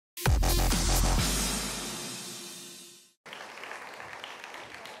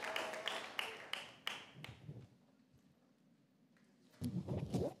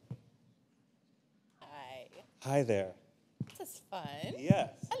Hi there. This is fun.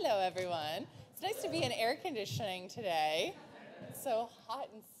 Yes. Hello, everyone. It's nice to be in air conditioning today. It's so hot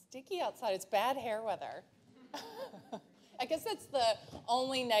and sticky outside. It's bad hair weather. I guess that's the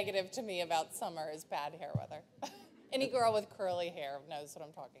only negative to me about summer is bad hair weather. Any girl with curly hair knows what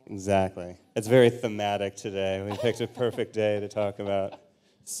I'm talking about. Exactly. It's very thematic today. We picked a perfect day to talk about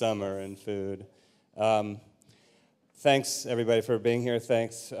summer and food. Thanks, everybody, for being here.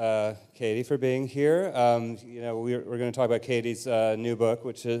 Thanks, Katie, for being here. We're going to talk about Katie's new book,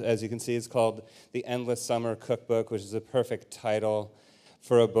 which, as you can see, is called The Endless Summer Cookbook, which is a perfect title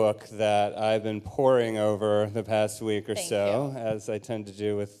for a book that I've been poring over the past week or so, as I tend to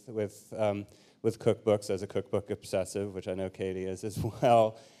do with cookbooks as a cookbook obsessive, which I know Katie is as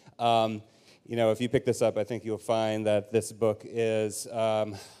well. If you pick this up, I think you'll find that this book is,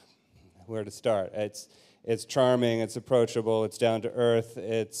 where to start? It's charming, it's approachable, it's down to earth,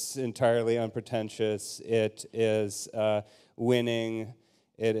 it's entirely unpretentious, it is winning,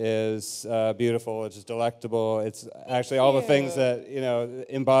 it is beautiful, it's delectable, it's actually all the things that,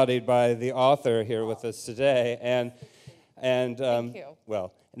 embodied by the author here with us today. And Thank you.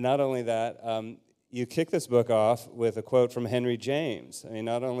 Well, not only that, you kick this book off with a quote from Henry James. I mean,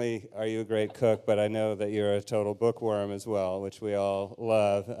 not only are you a great cook, but I know that you're a total bookworm as well, which we all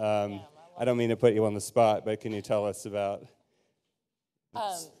love. I don't mean to put you on the spot, but can you tell us about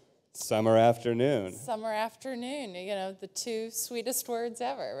Summer Afternoon? Summer afternoon, the two sweetest words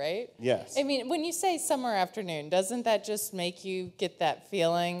ever, right? Yes. I mean, when you say summer afternoon, doesn't that just make you get that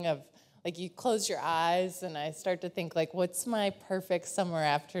feeling of, like, you close your eyes and I start to think, like, what's my perfect summer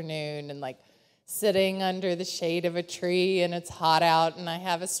afternoon? And, like, sitting under the shade of a tree and it's hot out and I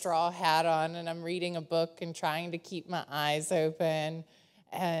have a straw hat on and I'm reading a book and trying to keep my eyes open,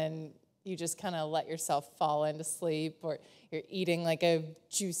 and you just kind of let yourself fall into sleep, or you're eating like a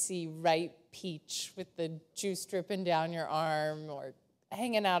juicy, ripe peach with the juice dripping down your arm, or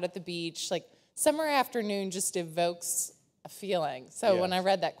hanging out at the beach. Like, summer afternoon just evokes a feeling. So when I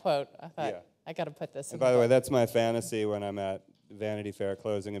read that quote, I thought, I got to put this in. And by the way, that's my fantasy when I'm at Vanity Fair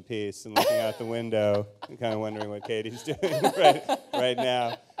closing a piece and looking out the window and kind of wondering what Katie's doing right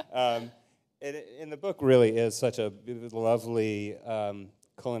now. And the book really is such a lovely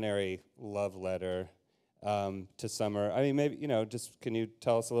culinary love letter to summer. I mean, maybe, just can you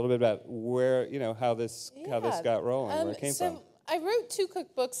tell us a little bit about where, how this got rolling, where it came from? I wrote 2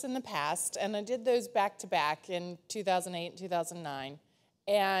 cookbooks in the past, and I did those back to back in 2008 and 2009.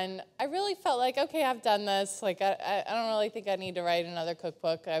 And I really felt like, okay, I've done this. Like, I don't really think I need to write another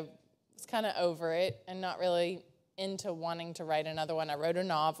cookbook. I was kind of over it and not really into wanting to write another one. I wrote a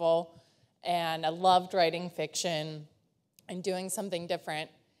novel, and I loved writing fiction and doing something different.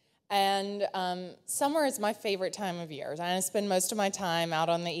 And summer is my favorite time of year. I spend most of my time out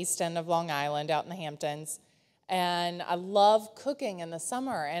on the east end of Long Island, out in the Hamptons. And I love cooking in the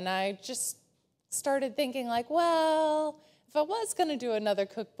summer. And I just started thinking, like, well, if I was going to do another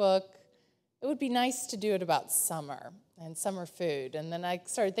cookbook, it would be nice to do it about summer and summer food. And then I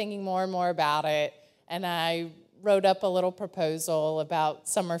started thinking more and more about it. And I wrote up a little proposal about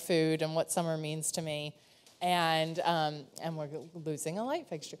summer food and what summer means to me. And we're losing a light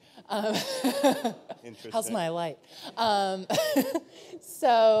fixture. Interesting. How's my light?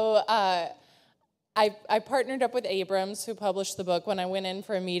 So I partnered up with Abrams, who published the book. When I went in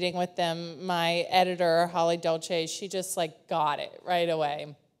for a meeting with them, my editor, Holly Dolce, she just, like, got it right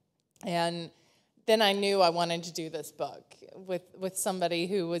away. And then I knew I wanted to do this book with somebody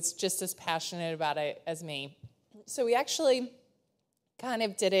who was just as passionate about it as me. So we actually kind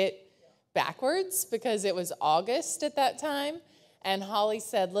of did it backwards, because it was August at that time, and Holly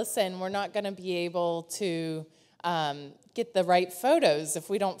said, listen, we're not going to be able to get the right photos if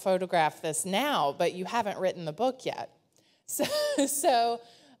we don't photograph this now, but you haven't written the book yet. So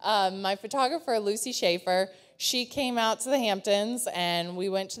my photographer, Lucy Schaefer, she came out to the Hamptons, and we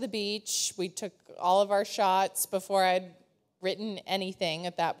went to the beach. We took all of our shots before I'd written anything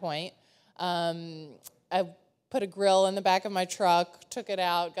at that point. I put a grill in the back of my truck, took it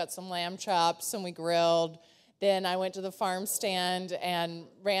out, got some lamb chops, and we grilled. Then I went to the farm stand, and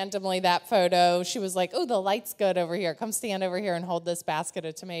randomly that photo, she was like, oh, the light's good over here. Come stand over here and hold this basket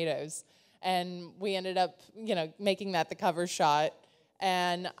of tomatoes. And we ended up, making that the cover shot.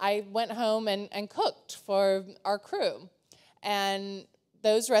 And I went home and cooked for our crew. And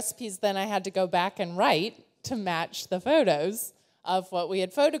those recipes then I had to go back and write to match the photos of what we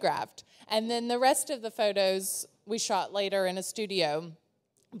had photographed. And then the rest of the photos we shot later in a studio.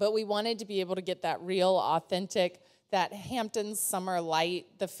 But we wanted to be able to get that real, authentic, that Hamptons summer light,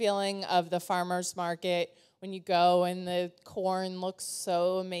 the feeling of the farmer's market when you go and the corn looks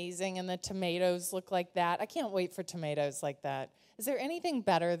so amazing and the tomatoes look like that. I can't wait for tomatoes like that. Is there anything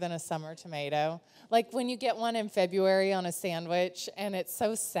better than a summer tomato? Like when you get one in February on a sandwich and it's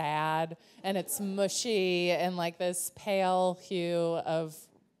so sad and it's mushy and like this pale hue of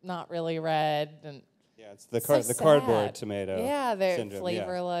not really red and Yeah, it's the so cardboard sad. tomato. Yeah, they're syndrome,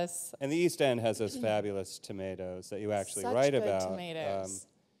 flavorless. And the East End has those fabulous tomatoes that you actually Such write good about. tomatoes.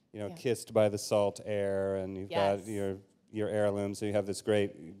 You know, kissed by the salt air, and you've got your heirlooms. So you have this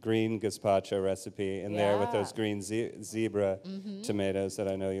great green gazpacho recipe in there with those green zebra tomatoes that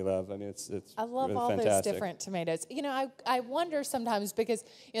I know you love. I mean, it's I love really all fantastic. those different tomatoes. You know, I wonder sometimes because,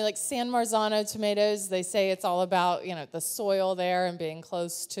 you know, like San Marzano tomatoes, they say it's all about, you know, the soil there and being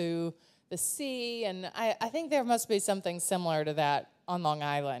close to the sea. And I think there must be something similar to that on Long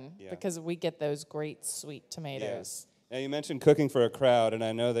Island because we get those great sweet tomatoes. Now, you mentioned cooking for a crowd, and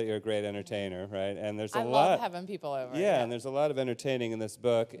I know that you're a great entertainer, right? And there's a I lot. love having people over. Yeah, and there's a lot of entertaining in this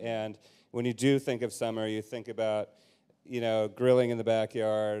book. And when you do think of summer, you think about, you know, grilling in the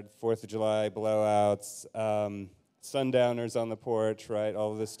backyard, 4th of July blowouts, sundowners on the porch, right?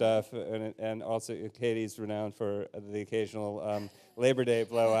 All of this stuff. And also, Katie's renowned for the occasional Labor Day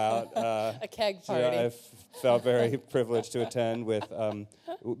blowout. A keg party. I felt very privileged to attend with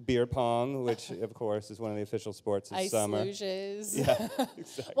beer pong, which, of course, is one of the official sports of Ice summer. luges. Yeah,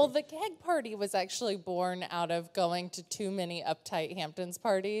 exactly. Well, the keg party was actually born out of going to too many uptight Hamptons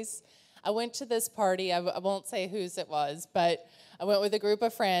parties. I went to this party, I won't say whose it was, but I went with a group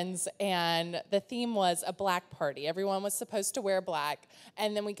of friends, and the theme was a black party. Everyone was supposed to wear black,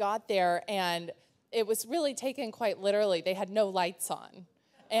 and then we got there, and it was really taken quite literally. They had no lights on,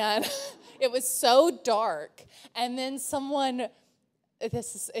 and it was so dark, and then someone...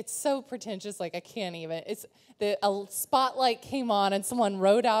 it's so pretentious, like I can't even. A spotlight came on and someone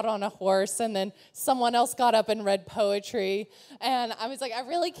rode out on a horse and then someone else got up and read poetry. And I was like, I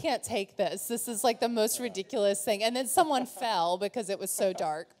really can't take this. This is like the most ridiculous thing. And then someone fell because it was so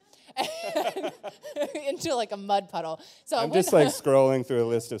dark into like a mud puddle. So I'm just like scrolling through a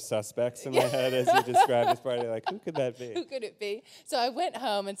list of suspects in my head as you describe this party. Like, who could that be? Who could it be? So I went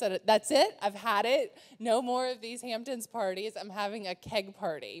home and said, that's it. I've had it. No more of these Hamptons parties. I'm having a keg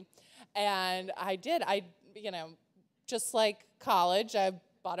party. And I did. You know, just like college, I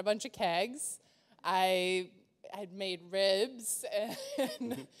bought a bunch of kegs. I had made ribs.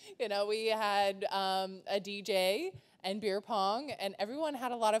 And, you know, we had a DJ and beer pong, and everyone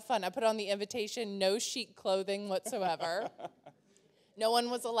had a lot of fun. I put on the invitation, no chic clothing whatsoever. No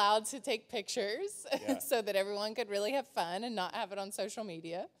one was allowed to take pictures so that everyone could really have fun and not have it on social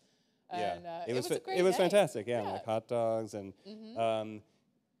media. And, it was a great It was day. fantastic, like hot dogs. And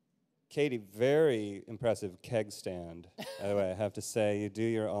Katie, very impressive keg stand, by the way. I have to say, you do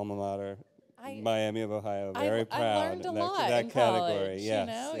your alma mater, Miami of Ohio, very proud. I learned a in lot that in category. college, Yes,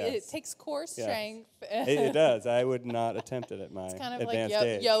 you know? yes. It takes core strength. It does. I would not attempt it at my It's kind of advanced like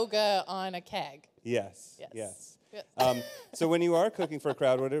age. yoga on a keg. Yes. Yes. So when you are cooking for a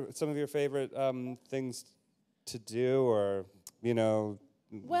crowd, what are some of your favorite things to do, or, you know,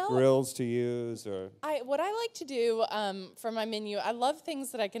 grills to use, or? What I like to do for my menu, I love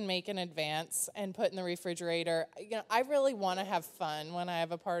things that I can make in advance and put in the refrigerator. You know, I really want to have fun when I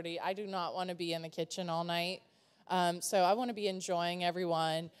have a party. I do not want to be in the kitchen all night. So I want to be enjoying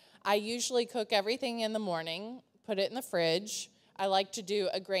everyone. I usually cook everything in the morning, put it in the fridge. I like to do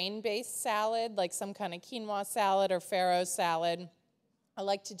a grain-based salad, like some kind of quinoa salad or farro salad. I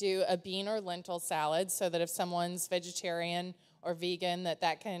like to do a bean or lentil salad so that if someone's vegetarian or vegan,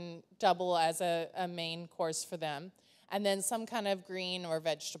 that can double as a main course for them. And then some kind of green or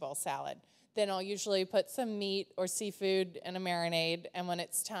vegetable salad. Then I'll usually put some meat or seafood in a marinade, and when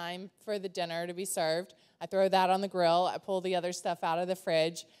it's time for the dinner to be served, I throw that on the grill, I pull the other stuff out of the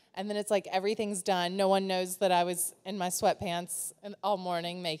fridge, and then it's like everything's done. No one knows that I was in my sweatpants all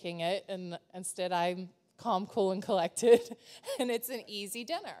morning making it, and instead I'm calm, cool, and collected, and it's an easy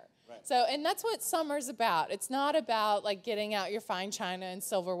dinner. Right. So, and that's what summer's about. It's not about like getting out your fine china and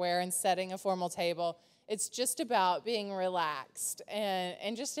silverware and setting a formal table. It's just about being relaxed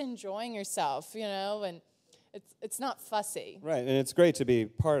and just enjoying yourself, you know, and it's not fussy. Right, and it's great to be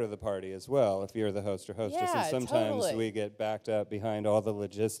part of the party as well if you're the host or hostess. Yeah, and sometimes totally. we get backed up behind all the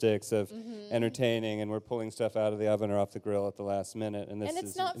logistics of entertaining, and we're pulling stuff out of the oven or off the grill at the last minute, and this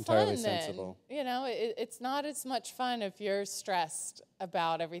is entirely sensible. Then. You know, it's not as much fun if you're stressed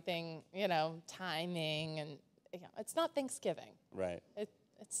about everything, you know, timing, and you know, it's not Thanksgiving. Right.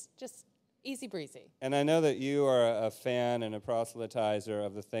 It's just easy breezy. And I know that you are a fan and a proselytizer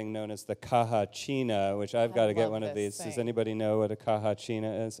of the thing known as the caja china, which I've got to get one of these. Does anybody know what a caja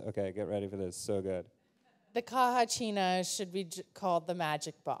china is? Okay, get ready for this. So good. The caja china should be called the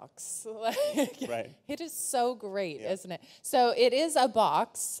magic box. Right. It is so great, Yeah. isn't it? So it is a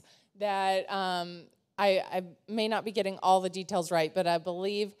box that I may not be getting all the details right, but I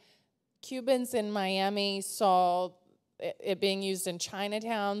believe Cubans in Miami saw it being used in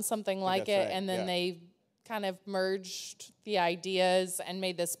Chinatown, something like it, right, and then yeah. they kind of merged the ideas and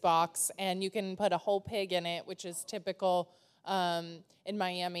made this box, and you can put a whole pig in it, which is typical in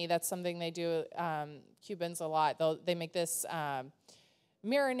Miami. That's something they do, Cubans a lot. They make this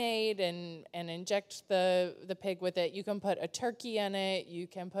marinade and inject the pig with it. You can put a turkey in it. You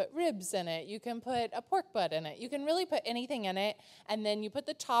can put ribs in it. You can put a pork butt in it. You can really put anything in it, and then you put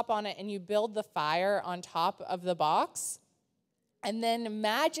the top on it, and you build the fire on top of the box, and then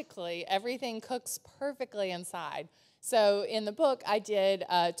magically everything cooks perfectly inside. So in the book, I did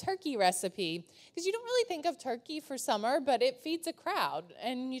a turkey recipe, because you don't really think of turkey for summer, but it feeds a crowd,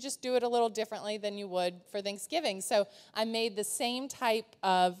 and you just do it a little differently than you would for Thanksgiving. So I made the same type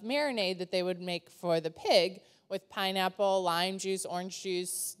of marinade that they would make for the pig, with pineapple, lime juice, orange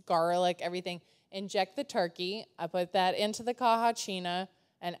juice, garlic, everything. Inject the turkey. I put that into the caja china.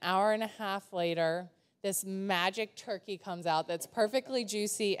 An hour and a half later, this magic turkey comes out that's perfectly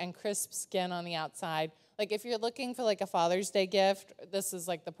juicy and crisp skin on the outside. Like, if you're looking for, like, a Father's Day gift, this is,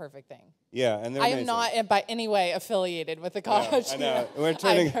 like, the perfect thing. Yeah, and they're I amazing. am not by any way affiliated with the caja china. I know. We're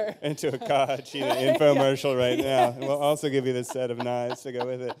turning either. into a caja china infomercial right now. And we'll also give you this set of knives to go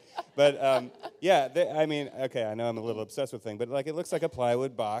with it. But, I mean, okay, I know I'm a little obsessed with things, but, like, it looks like a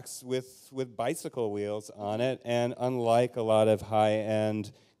plywood box with bicycle wheels on it. And unlike a lot of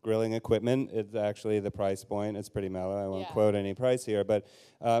high-end grilling equipment, it's actually the price point. It's pretty mellow. I won't quote any price here, but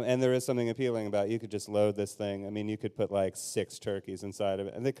and there is something appealing about you could just load this thing. I mean, you could put like 6 turkeys inside of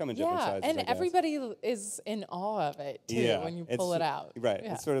it, and they come in different sizes. And everybody is in awe of it too when you pull it out. Right,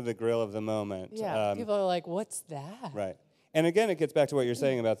 Yeah. it's sort of the grill of the moment. Yeah, people are like, "What's that?" Right. And again, it gets back to what you're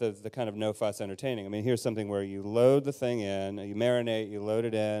saying about the kind of no-fuss entertaining. I mean, here's something where you load the thing in, you marinate, you load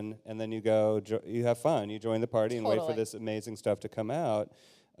it in, and then you go, you have fun. You join the party and wait for this amazing stuff to come out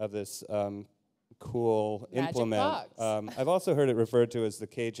of this cool Magic implement. box. I've also heard it referred to as the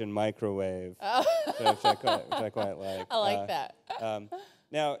Cajun microwave, which I quite like. I like that.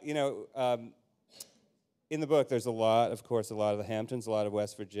 Now, in the book, there's a lot of the Hamptons, a lot of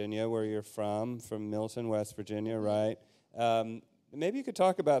West Virginia, where you're from Milton, West Virginia, right? Maybe you could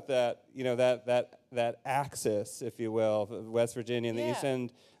talk about that, that axis, if you will, of West Virginia and the east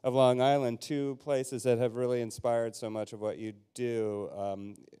end of Long Island, 2 places that have really inspired so much of what you do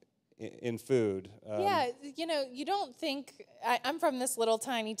in food. You don't think, I'm from this little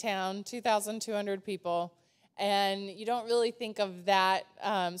tiny town, 2,200 people, and you don't really think of that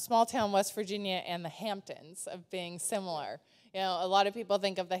small town West Virginia and the Hamptons of being similar. A lot of people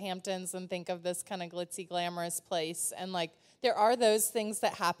think of the Hamptons and think of this kind of glitzy, glamorous place, and like there are those things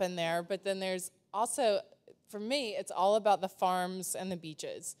that happen there, but then there's also, for me, it's all about the farms and the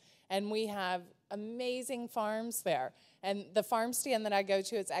beaches, and we have amazing farms there. And the farm stand that I go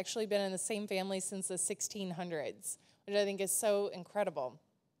to, it's actually been in the same family since the 1600s, which I think is so incredible.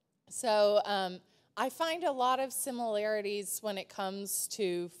 So I find a lot of similarities when it comes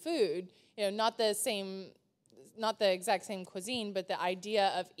to food. Not the exact same cuisine, but the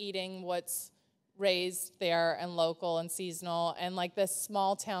idea of eating what's raised there and local and seasonal and like this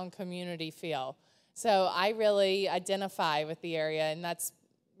small town community feel. So I really identify with the area, and that's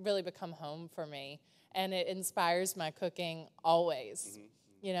really become home for me. And it inspires my cooking always.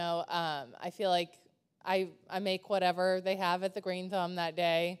 Mm-hmm. I feel like I make whatever they have at the Green Thumb that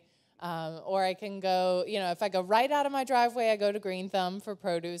day. Or I can go, if I go right out of my driveway, I go to Green Thumb for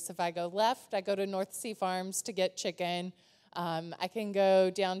produce. If I go left, I go to North Sea Farms to get chicken. I can go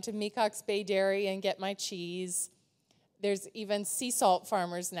down to Mecox Bay Dairy and get my cheese. There's even sea salt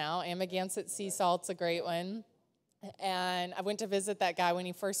farmers now. Amagansett Sea Salt's a great one. And I went to visit that guy when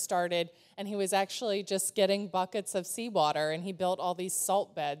he first started, and he was actually just getting buckets of seawater, and he built all these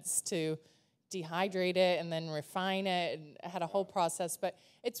salt beds to dehydrate it and then refine it, and had a whole process. But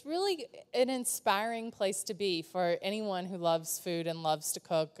it's really an inspiring place to be for anyone who loves food and loves to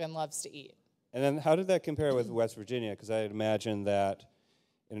cook and loves to eat. And then how did that compare with West Virginia? Because I imagine that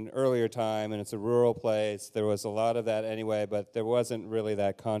in an earlier time, and it's a rural place, there was a lot of that anyway, but there wasn't really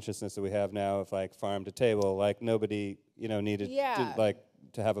that consciousness that we have now of like farm to table. Like nobody, needed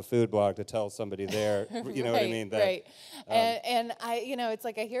to have a food blog to tell somebody there. You know what I mean? Right. And I, it's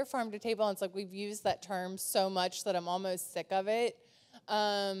like I hear farm to table, and it's like we've used that term so much that I'm almost sick of it.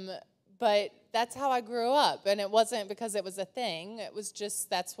 But that's how I grew up, and it wasn't because it was a thing. It was just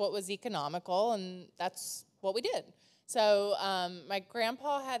that's what was economical, and that's what we did. So my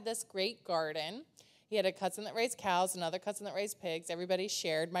grandpa had this great garden. He had a cousin that raised cows, another cousin that raised pigs. Everybody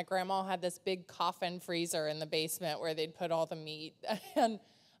shared. My grandma had this big coffin freezer in the basement where they'd put all the meat. And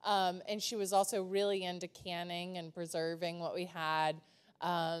she was also really into canning and preserving what we had.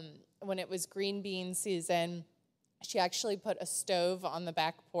 When it was green bean season, she actually put a stove on the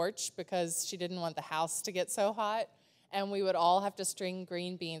back porch because she didn't want the house to get so hot. And we would all have to string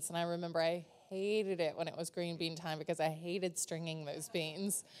green beans. And I remember I hated it when it was green bean time because I hated stringing those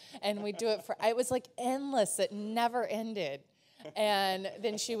beans. And we'd do it it was like endless. It never ended. And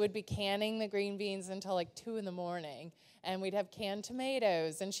then she would be canning the green beans until like 2 a.m. And we'd have canned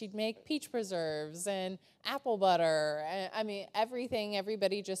tomatoes, and she'd make peach preserves and apple butter. I mean, everything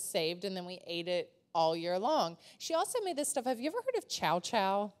everybody just saved, and then we ate it all year long. She also made this stuff. Have you ever heard of chow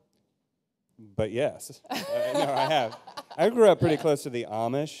chow? But yes, no, I have. I grew up pretty close to the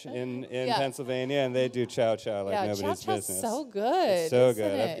Amish in Pennsylvania, and they do chow chow like nobody's chow chow's business. So good. It's so isn't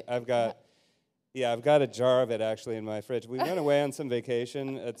good. It? I've got a jar of it actually in my fridge. We went away on some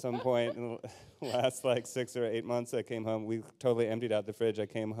vacation at some point in the last like 6 or 8 months. I came home. We totally emptied out the fridge. I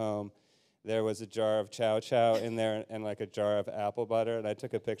came home. There was a jar of chow chow in there and like a jar of apple butter. And I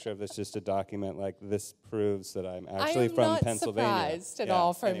took a picture of this just to document like this proves that I'm actually from Pennsylvania. I am not surprised at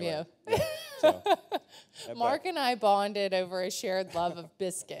all from you. Yeah, so, Mark and I bonded over a shared love of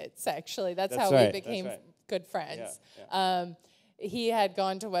biscuits, actually. That's how right, we became good friends. Yeah. He had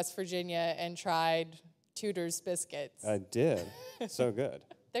gone to West Virginia and tried Tudor's biscuits. I did. So good.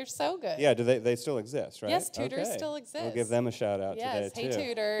 They're so good. Yeah, do they still exist, right? Yes, Tudor's still exists. We'll give them a shout out today, too. Hey,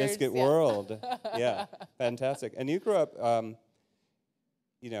 Tudor's. Biscuit World. Yeah, fantastic. And you grew up,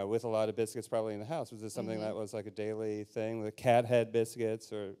 with a lot of biscuits probably in the house. Was this something that was like a daily thing, the cat head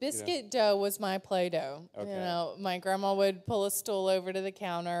biscuits? Or Biscuit dough was my Play-Doh. Okay. My grandma would pull a stool over to the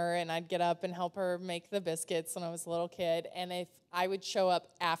counter, and I'd get up and help her make the biscuits when I was a little kid. And if I would show up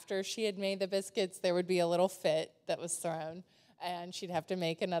after she had made the biscuits, there would be a little fit that was thrown. And she'd have to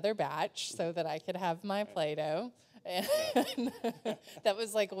make another batch so that I could have my Play-Doh. And that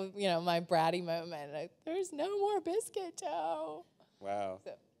was like, my bratty moment. There's no more biscuit dough. Wow.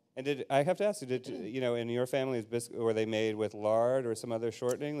 So. And I have to ask you, in your family, were they made with lard or some other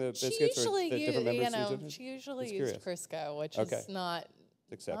shortening? The biscuits or the different members? She usually used Crisco, which is not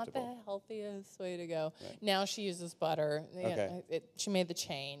the healthiest way to go. Right. Now she uses butter. She made the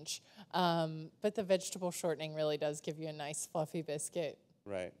change. But the vegetable shortening really does give you a nice fluffy biscuit.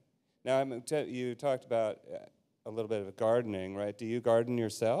 Right. Now, you talked about a little bit of gardening, right? Do you garden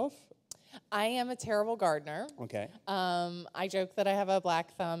yourself? I am a terrible gardener. Okay. I joke that I have a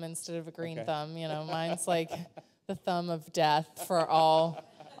black thumb instead of a green thumb. Mine's like the thumb of death for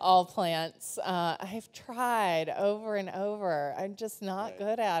all plants. I've tried over and over. I'm just not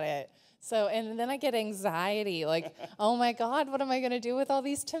good at it. So, and then I get anxiety, like, oh my God, what am I going to do with all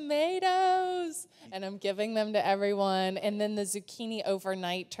these tomatoes? And I'm giving them to everyone. And then the zucchini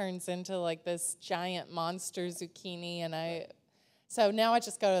overnight turns into like this giant monster zucchini. And so now I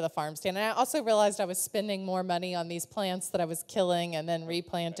just go to the farm stand. And I also realized I was spending more money on these plants that I was killing and then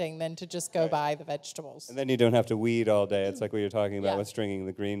replanting than to just go buy the vegetables. And then you don't have to weed all day. It's like what you're talking about with stringing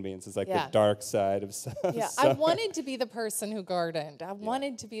the green beans. It's like the dark side of stuff. Yeah, I wanted to be the person who gardened. I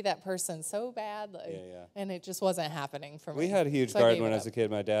wanted to be that person so badly. Yeah. And it just wasn't happening for me. We had a huge garden when I was a kid.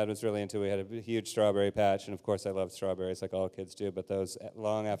 My dad was really into it. We had a huge strawberry patch. And, of course, I loved strawberries like all kids do. But those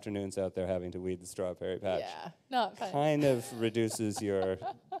long afternoons out there having to weed the strawberry patch not fun. kind of reduces your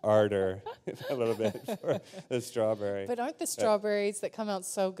ardor a little bit for the strawberry. But aren't the strawberries that come out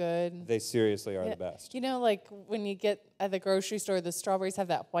so good? They seriously are the best. Like when you get at the grocery store, the strawberries have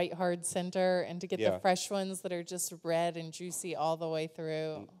that white hard center, and to get the fresh ones that are just red and juicy all the way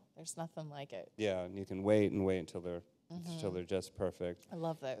through, there's nothing like it. Yeah, and you can wait until they're just perfect. I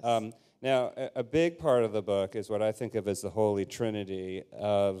love those. Now, a big part of the book is what I think of as the holy trinity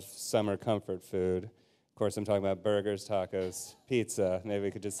of summer comfort food. Of course, I'm talking about burgers, tacos, pizza. Maybe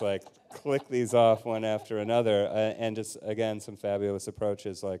we could just click these off one after another, and just again some fabulous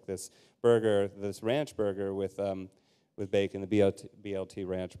approaches like this burger, this ranch burger with bacon, the BLT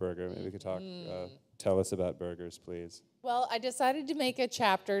ranch burger. Maybe we could tell us about burgers, please. Well, I decided to make a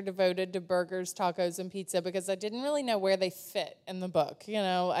chapter devoted to burgers, tacos, and pizza because I didn't really know where they fit in the book.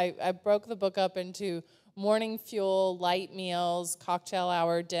 I broke the book up into morning fuel, light meals, cocktail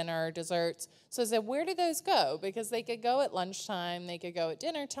hour, dinner, desserts. So I said, where do those go? Because they could go at lunchtime, they could go at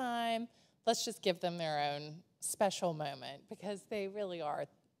dinner time. Let's just give them their own special moment because they really are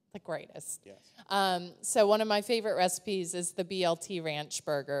the greatest. Yes. So one of my favorite recipes is the BLT ranch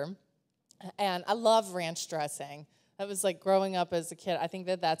burger. And I love ranch dressing. That was like growing up as a kid. I think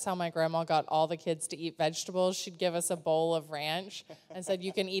that's how my grandma got all the kids to eat vegetables. She'd give us a bowl of ranch and said,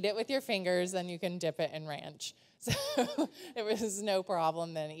 you can eat it with your fingers, then you can dip it in ranch. So it was no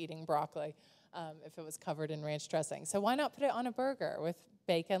problem then eating broccoli if it was covered in ranch dressing. So why not put it on a burger with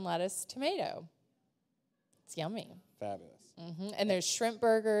bacon, lettuce, tomato? It's yummy. Fabulous. And there's shrimp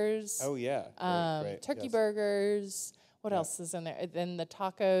burgers. Oh, yeah. Great. Turkey Yes. burgers. What else is in there? Then the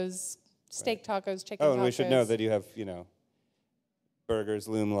tacos, steak tacos, chicken tacos. Oh, and we should know that you have, burgers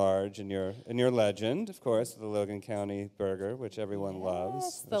loom large in your legend, of course, the Logan County burger, which everyone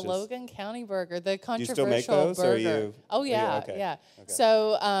loves. The Logan County burger, the controversial do you still make those, burger. or are you? Oh, yeah, okay. yeah. Okay.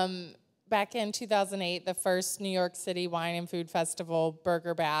 So back in 2008, the first New York City Wine and Food Festival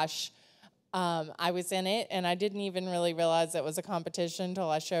Burger Bash, I was in it, and I didn't even really realize it was a competition until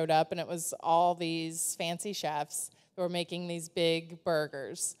I showed up, and it was all these fancy chefs who were making these big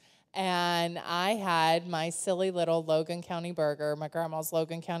burgers. And I had my silly little Logan County burger, my grandma's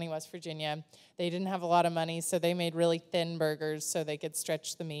Logan County, West Virginia. They didn't have a lot of money, so they made really thin burgers so they could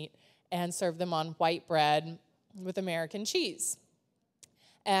stretch the meat and serve them on white bread with American cheese.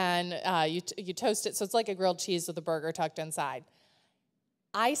 And you toast it, so it's like a grilled cheese with a burger tucked inside.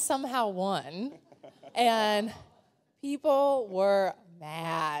 I somehow won, and people were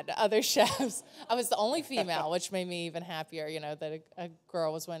mad, other chefs. I was the only female, which made me even happier, that a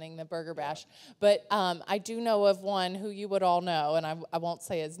girl was winning the Burger Bash. But I do know of one who you would all know, and I won't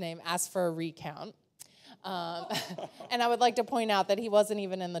say his name, asked for a recount. And I would like to point out that he wasn't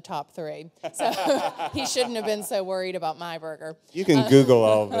even in the top 3. So he shouldn't have been so worried about my burger. You can Google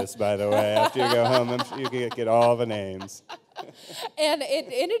all of this, by the way, after you go home. I'm sure you can get all the names. And it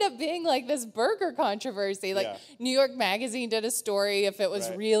ended up being like this burger controversy. Like New York Magazine did a story if it was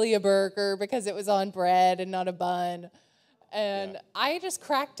really a burger because it was on bread and not a bun. And I just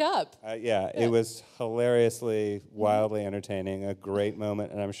cracked up. It was hilariously, wildly entertaining, a great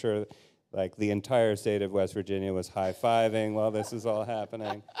moment, and I'm sure like the entire state of West Virginia was high-fiving while this is all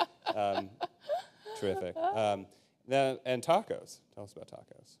happening. Terrific. And tacos. Tell us about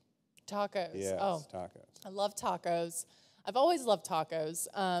tacos. Tacos. Yes, tacos. I love tacos. I've always loved tacos.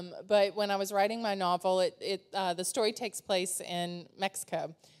 But when I was writing my novel, the story takes place in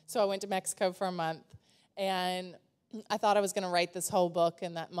Mexico. So I went to Mexico for a month, and I thought I was going to write this whole book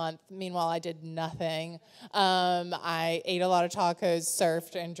in that month. Meanwhile, I did nothing. I ate a lot of tacos,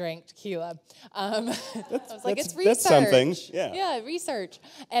 surfed, and drank tequila. I was like, it's research. That's something. Yeah, research.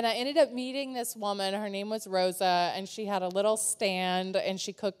 And I ended up meeting this woman. Her name was Rosa, and she had a little stand, and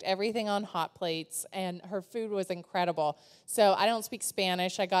she cooked everything on hot plates, and her food was incredible. So I don't speak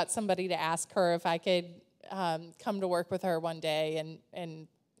Spanish. I got somebody to ask her if I could come to work with her one day and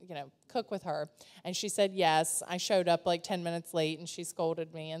cook with her. And she said yes. I showed up like 10 minutes late, and she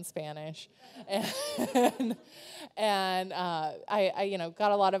scolded me in Spanish. And I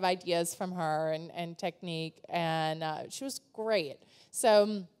got a lot of ideas from her and technique, and she was great.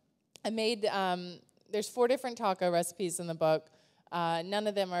 So I made, there's 4 different taco recipes in the book. None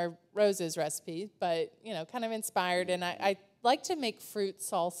of them are Rose's recipes, but, kind of inspired. And I like to make fruit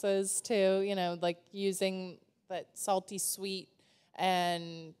salsas too, like using that salty sweet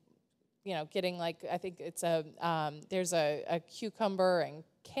and getting like, I think it's there's a cucumber and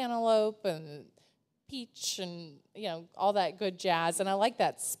cantaloupe and peach and, all that good jazz. And I like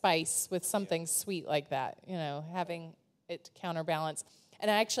that spice with something sweet like that, having it to counterbalance.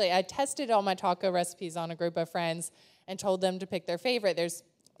 And I tested all my taco recipes on a group of friends and told them to pick their favorite. There's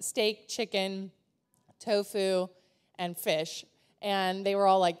steak, chicken, tofu, and fish. And they were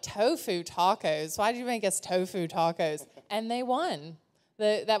all like, tofu tacos? Why did you make us tofu tacos? And they won.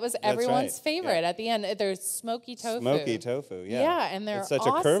 That was everyone's favorite. At the end, there's smoky tofu. Smoky tofu, yeah. Yeah, and they're awesome. It's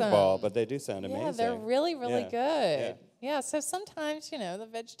such a curveball, but they do sound amazing. Yeah, they're really, really good. Yeah, so sometimes, the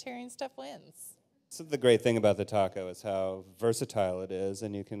vegetarian stuff wins. So the great thing about the taco is how versatile it is,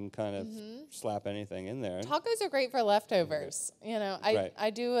 and you can kind of slap anything in there. Tacos are great for leftovers.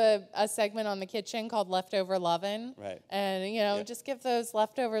 I do a segment on the kitchen called Leftover Lovin'. Right. And, just give those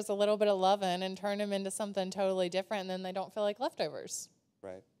leftovers a little bit of lovin' and turn them into something totally different, and then they don't feel like leftovers.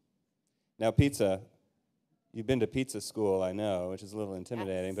 Right. Now, pizza. You've been to pizza school, I know, which is a little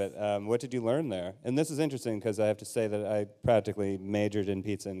intimidating, but what did you learn there? And this is interesting because I have to say that I practically majored in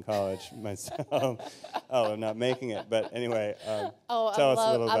pizza in college myself. I'm not making it, but anyway, tell us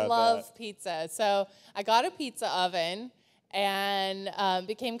a little about that. I love pizza. So I got a pizza oven and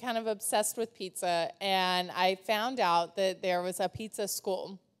became kind of obsessed with pizza, and I found out that there was a pizza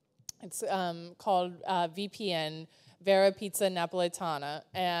school. It's called VPN, Vera Pizza Napoletana,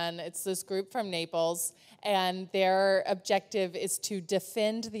 and it's this group from Naples, and their objective is to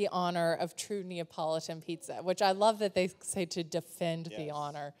defend the honor of true Neapolitan pizza, which I love that they say to defend the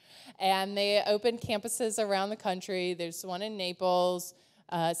honor. And they open campuses around the country. There's one in Naples,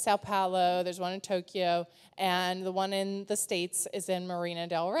 Sao Paulo, there's one in Tokyo, and the one in the States is in Marina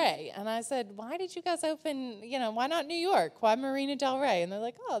del Rey. And I said, why did you guys open, why not New York? Why Marina del Rey? And they're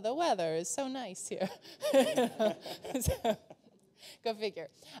like, oh, the weather is so nice here. So, go figure.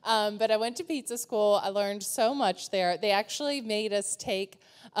 But I went to pizza school. I learned so much there. They actually made us take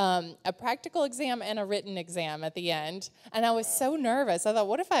a practical exam and a written exam at the end. And I was so nervous. I thought,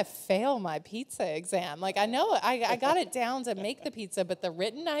 what if I fail my pizza exam? Like, I know I got it down to make the pizza, but the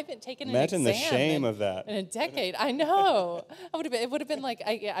written, I haven't taken an exam. Imagine the shame of that. In a decade. I know. It would have been like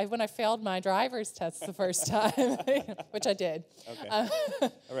when I failed my driver's test the first time, which I did. Okay. All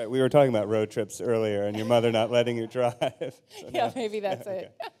right. We were talking about road trips earlier and your mother not letting you drive. So yeah, maybe that's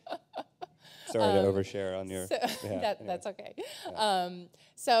it. Sorry to overshare on your behalf. Anyway. That's okay.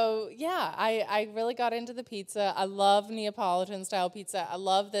 Yeah. I really got into the pizza. I love Neapolitan style pizza. I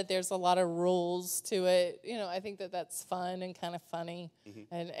love that there's a lot of rules to it. I think that that's fun and kind of funny.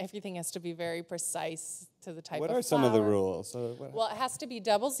 And everything has to be very precise to the type of flour. What are some of the rules? Well, it has to be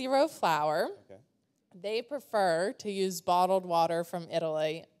 00 flour. Okay. They prefer to use bottled water from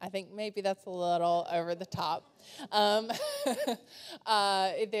Italy. I think maybe that's a little over the top. The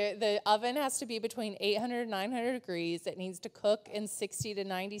oven has to be between 800 and 900 degrees. It needs to cook in 60 to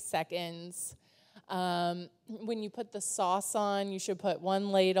 90 seconds. When you put the sauce on, you should put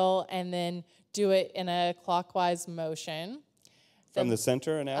 1 ladle and then do it in a clockwise motion. From the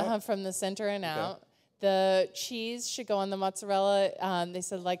center and out? From the center and out. The cheese should go on the mozzarella. They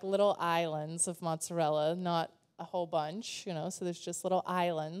said like little islands of mozzarella, not a whole bunch, so there's just little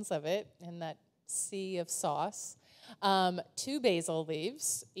islands of it in that sea of sauce. 2 basil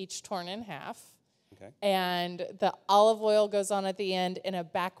leaves, each torn in half. Okay. And the olive oil goes on at the end in a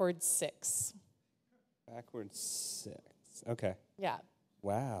backward 6. Backward 6. Okay. Yeah.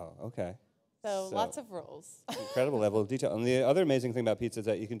 Wow. Okay. So lots of rules. Incredible level of detail. And the other amazing thing about pizza is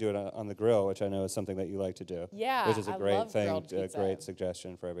that you can do it on the grill, which I know is something that you like to do. Yeah, which is a great love thing, grilled pizza. A great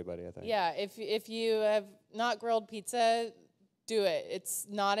suggestion for everybody, I think. Yeah, if you have not grilled pizza, do it. It's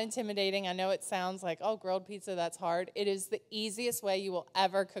not intimidating. I know it sounds like, oh, grilled pizza, that's hard. It is the easiest way you will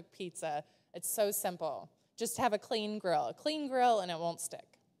ever cook pizza. It's so simple. Just have a clean grill and it won't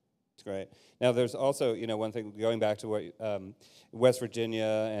stick. It's great. Now, there's also, one thing, going back to what West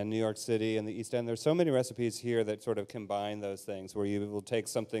Virginia and New York City and the East End, there's so many recipes here that sort of combine those things, where you will take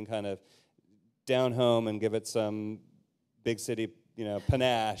something kind of down home and give it some big city,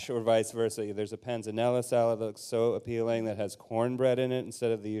 panache, or vice versa. There's a panzanella salad that looks so appealing that has cornbread in it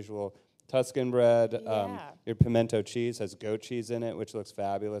instead of the usual Tuscan bread. Yeah. Your pimento cheese has goat cheese in it, which looks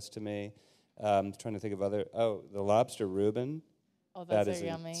fabulous to me. Trying to think of the lobster Reuben. Oh, those that is are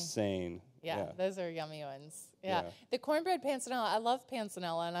yummy. Insane. Yeah, those are yummy ones. Yeah. The cornbread panzanella, I love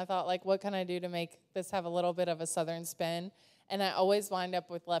panzanella, and I thought, what can I do to make this have a little bit of a southern spin? And I always wind up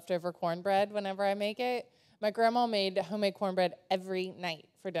with leftover cornbread whenever I make it. My grandma made homemade cornbread every night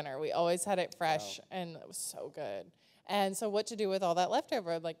for dinner. We always had it fresh, and it was so good. And so what to do with all that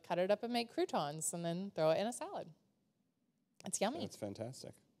leftover? Cut it up and make croutons, and then throw it in a salad. It's yummy. That's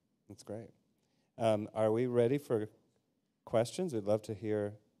fantastic. That's great. Are we ready for questions? We'd love to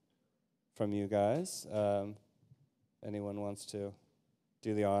hear from you guys. Anyone wants to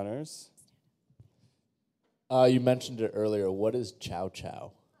do the honors? You mentioned it earlier. What is chow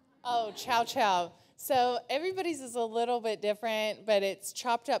chow? Oh, chow chow. So everybody's is a little bit different, but it's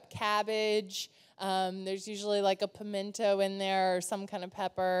chopped up cabbage. There's usually a pimento in there or some kind of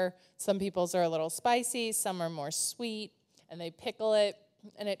pepper. Some people's are a little spicy. Some are more sweet. And they pickle it,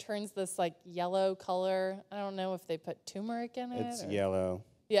 and it turns this yellow color. I don't know if they put turmeric in it. It's yellow.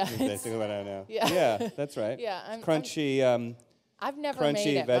 Yeah. That's basically what I know. Yeah. Yeah, that's right. Yeah. Crunchy. I've never crunchy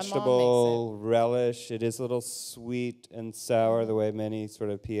made it. vegetable relish. It is a little sweet and sour, the way many sort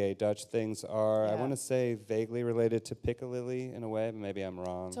of PA Dutch things are. Yeah. I want to say vaguely related to piccalilli in a way, but maybe I'm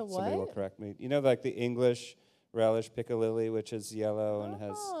wrong. To Somebody will what? correct me. The English relish piccalilli, which is yellow and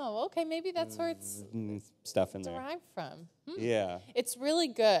has okay, maybe that's where it's stuff in there. derived from. Yeah. It's really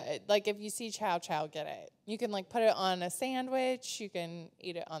good. If you see chow chow, get it. You can put it on a sandwich. You can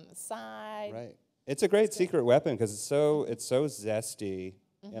eat it on the side. Right. It's a great secret weapon because it's so zesty,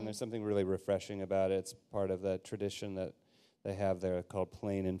 and there's something really refreshing about it. It's part of the tradition that they have there called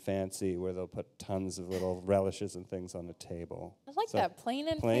plain and fancy, where they'll put tons of little relishes and things on the table. I like that, plain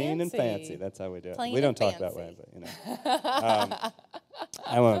and fancy. Plain and fancy. That's how we do it. Plain We don't and talk that fancy. way, but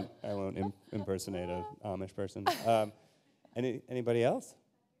I won't won't impersonate an Amish person. Anybody else?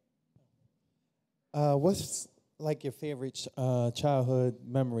 What's like your favorite childhood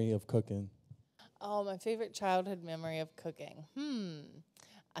memory of cooking? Oh, my favorite childhood memory of cooking.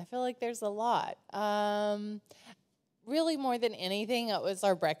 I feel like there's a lot. Really, more than anything, it was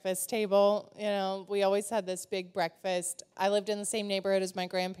our breakfast table. You know, we always had this big breakfast. I lived in the same neighborhood as my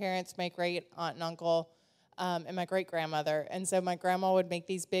grandparents, my great aunt and uncle, and my great grandmother. And so my grandma would make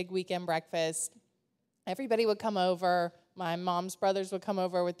these big weekend breakfasts. Everybody would come over. My mom's brothers would come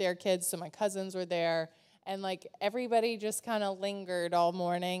over with their kids, so my cousins were there. And, like, everybody just kind of lingered all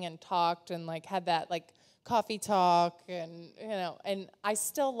morning and talked and, like, had that, like, coffee talk. And, you know, and I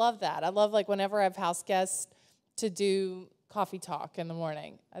still love that. I love, like, whenever I have house guests to do coffee talk in the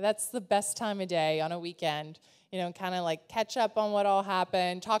morning. That's the best time of day on a weekend, you know, kind of, like, catch up on what all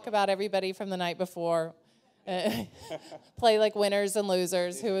happened, talk about everybody from the night before. Play like winners and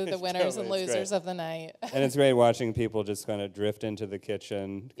losers. Who are the winners and losers of the night? And it's great watching people just kind of drift into the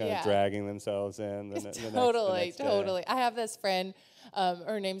kitchen, kind of dragging themselves in. Totally. I have this friend,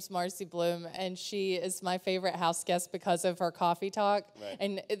 her name's Marcy Bloom, and she is my favorite house guest because of her coffee talk. Right.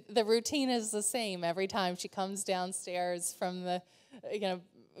 And the routine is the same every time she comes downstairs from the,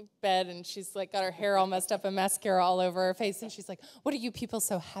 bed, and she's like got her hair all messed up and mascara all over her face, and she's like, "What are you people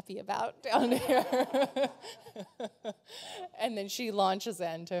so happy about down here?" And then she launches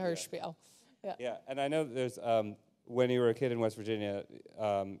into her spiel. Yeah, and I know there's when you were a kid in West Virginia,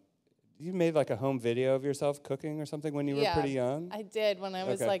 you made like a home video of yourself cooking or something when you were pretty young. I did when I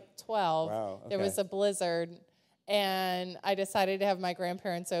was like 12. Wow. Okay. There was a blizzard, and I decided to have my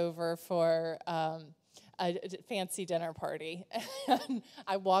grandparents over for a fancy dinner party. And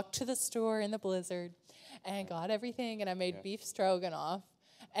I walked to the store in the blizzard and got everything, and I made beef stroganoff,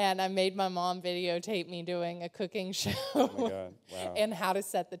 and I made my mom videotape me doing a cooking show. Oh my God. Wow. And how to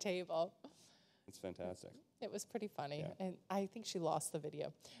set the table. It's fantastic. It was pretty funny, and I think she lost the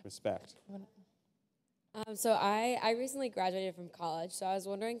video. Respect. So I recently graduated from college, so I was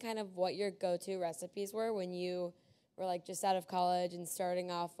wondering kind of what your go-to recipes were when you were like just out of college and starting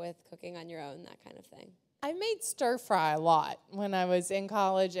off with cooking on your own, that kind of thing. I made stir fry a lot when I was in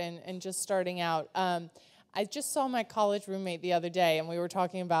college and just starting out. I just saw my college roommate the other day, and we were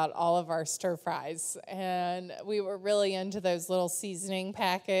talking about all of our stir fries. And we were really into those little seasoning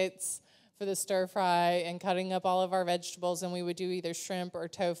packets for the stir fry and cutting up all of our vegetables, and we would do either shrimp or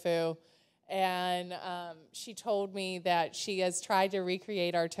tofu. And she told me that she has tried to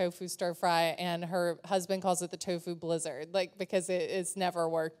recreate our tofu stir fry, and her husband calls it the tofu blizzard, like because it's never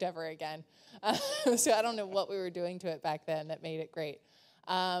worked ever again. So I don't know what we were doing to it back then that made it great.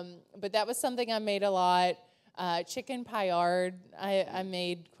 But that was something I made a lot. Chicken paillard, I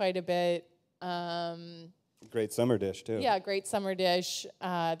made quite a bit. Great summer dish, too. Yeah, great summer dish.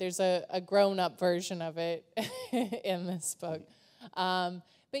 There's a grown-up version of it in this book.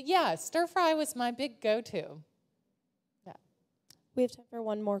 But yeah, stir fry was my big go-to. Yeah. We have time for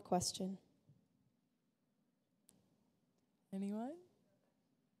one more question. Anyone?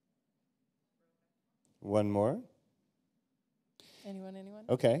 One more? Anyone?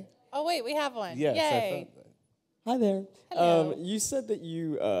 Okay. Oh, wait, we have one. Yes, Yay. Hi there. Hello. You said that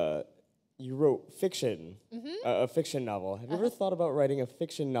you wrote fiction, a fiction novel. Have you ever thought about writing a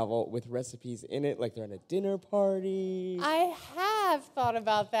fiction novel with recipes in it, like they're at a dinner party? I have thought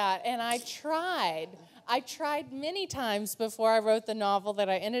about that, and I tried. I tried many times before I wrote the novel that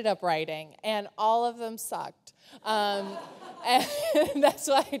I ended up writing, and all of them sucked. And that's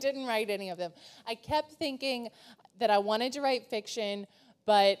why I didn't write any of them. I kept thinking that I wanted to write fiction,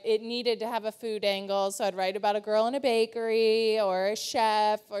 but it needed to have a food angle, so I'd write about a girl in a bakery or a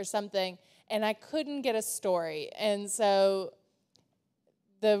chef or something, and I couldn't get a story. And so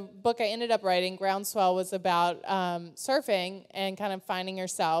the book I ended up writing, Groundswell, was about surfing and kind of finding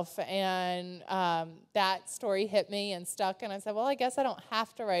yourself, and that story hit me and stuck, and I said, well, I guess I don't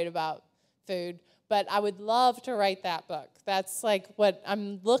have to write about food, but I would love to write that book. That's like what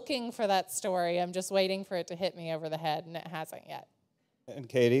I'm looking for, that story. I'm just waiting for it to hit me over the head, and it hasn't yet. And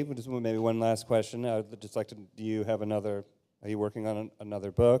Katie, just maybe one last question. I'd just like to, are you working on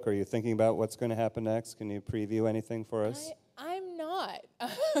another book? Are you thinking about what's going to happen next? Can you preview anything for us? I'm not.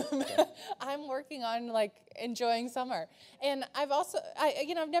 I'm working on, like, enjoying summer. And I've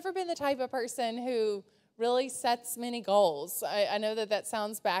never been the type of person who really sets many goals. I know that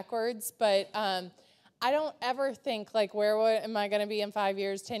sounds backwards, but I don't ever think, like, am I going to be in 5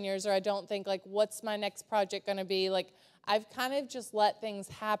 years, 10 years, or I don't think, like, what's my next project going to be? Like, I've kind of just let things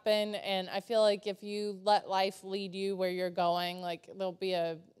happen, and I feel like if you let life lead you where you're going, like, there'll be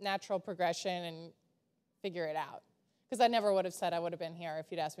a natural progression and figure it out. because I never would have said I would have been here if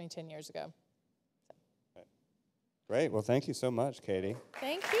you'd asked me 10 years ago. Great. Well, thank you so much, Katie.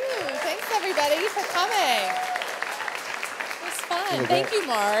 Thank you. Thanks, everybody, for coming. It was fun. Really Thank great. you,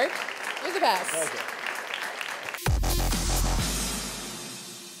 Mark. You're the best. Pleasure.